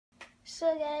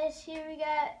So guys, here we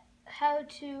got how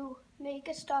to make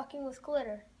a stocking with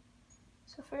glitter.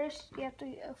 So first you have to,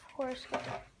 of course, get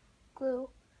the glue.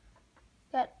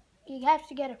 You have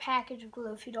to get a package of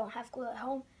glue if you don't have glue at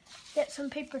home. Get some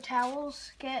paper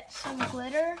towels, get some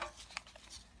glitter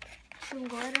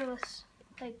with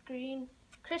like green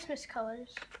Christmas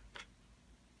colors.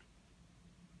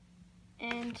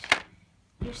 And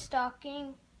your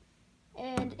stocking,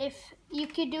 and if you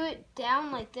could do it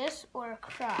down like this or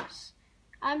across.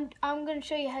 I'm going to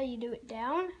show you how you do it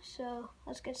down, so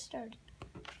let's get started.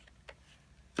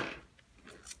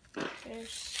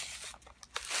 First,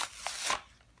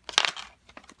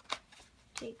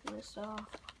 take this off.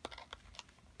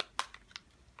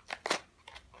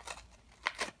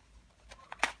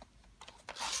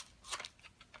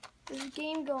 There's a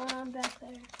game going on back there.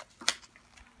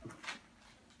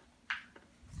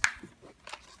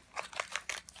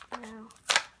 Now,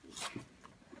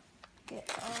 get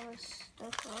all this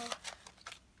stuff off.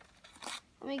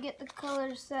 Let me get the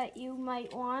colors that you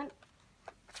might want.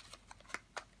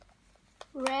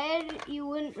 Red, you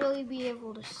wouldn't really be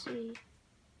able to see.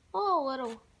 Oh, a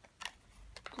little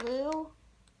blue.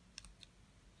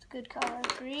 It's a good color.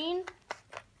 Green.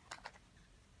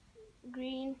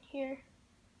 Green here.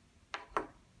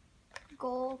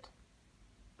 Gold.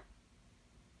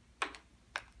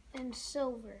 And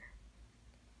silver.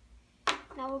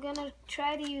 Now we're gonna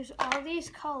try to use all these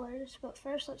colors, but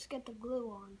first let's get the glue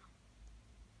on.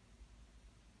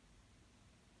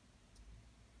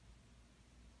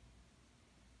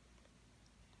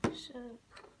 So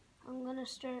I'm gonna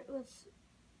start with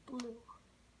blue.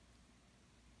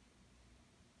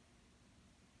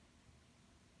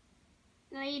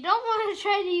 Now you don't want to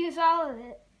try to use all of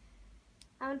it.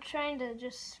 I'm trying to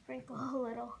just sprinkle a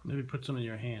little. Maybe put some in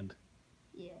your hand.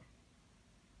 Yeah.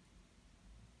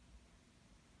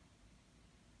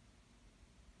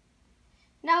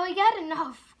 Now we got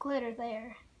enough glitter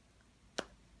there.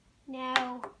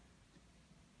 Now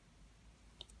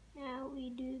we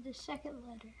do the second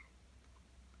letter.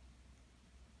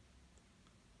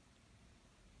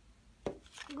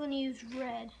 I'm going to use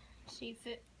red. See if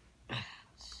it...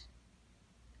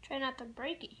 Try not to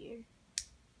break it here.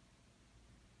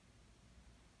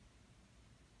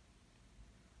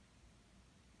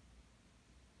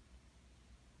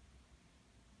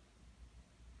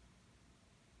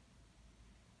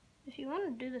 If you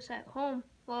want to do this at home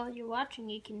while you're watching,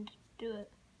 you can do it.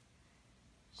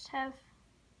 Just have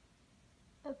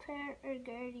a parent or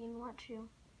guardian watch you.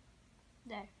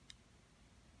 There.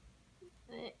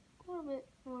 A little bit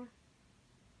more.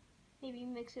 Maybe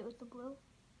mix it with the blue.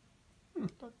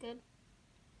 Look good.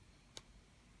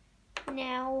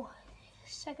 Now,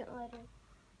 second letter.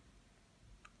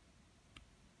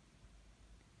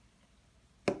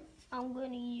 I'm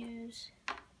going to use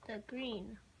the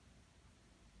green.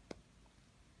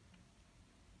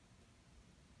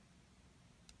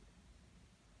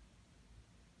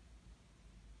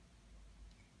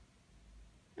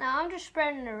 Now I'm just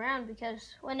spreading it around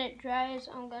because when it dries,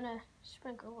 I'm going to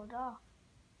sprinkle it off.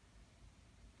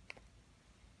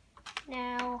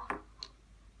 Now,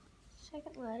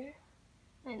 second letter,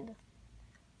 and the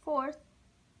fourth,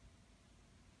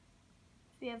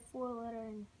 if you have four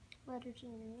letters in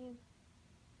your name.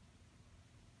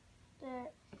 There.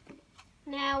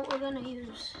 Now we're going to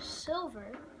use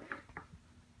silver.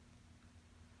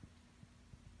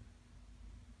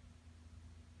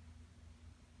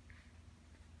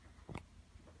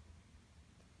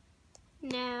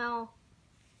 Now,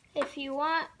 if you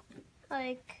want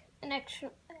like an extra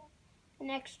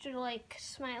like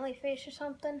smiley face or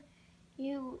something,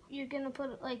 you're gonna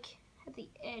put it like at the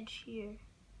edge here.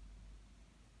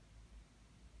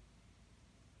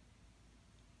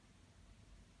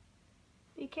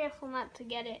 Be careful not to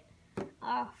get it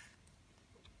off.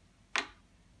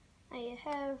 Now you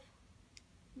have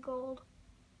gold.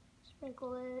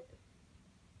 Sprinkle it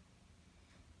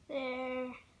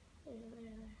there.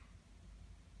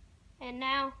 And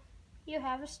now you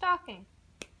have a stocking.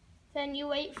 Then you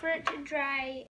wait for it to dry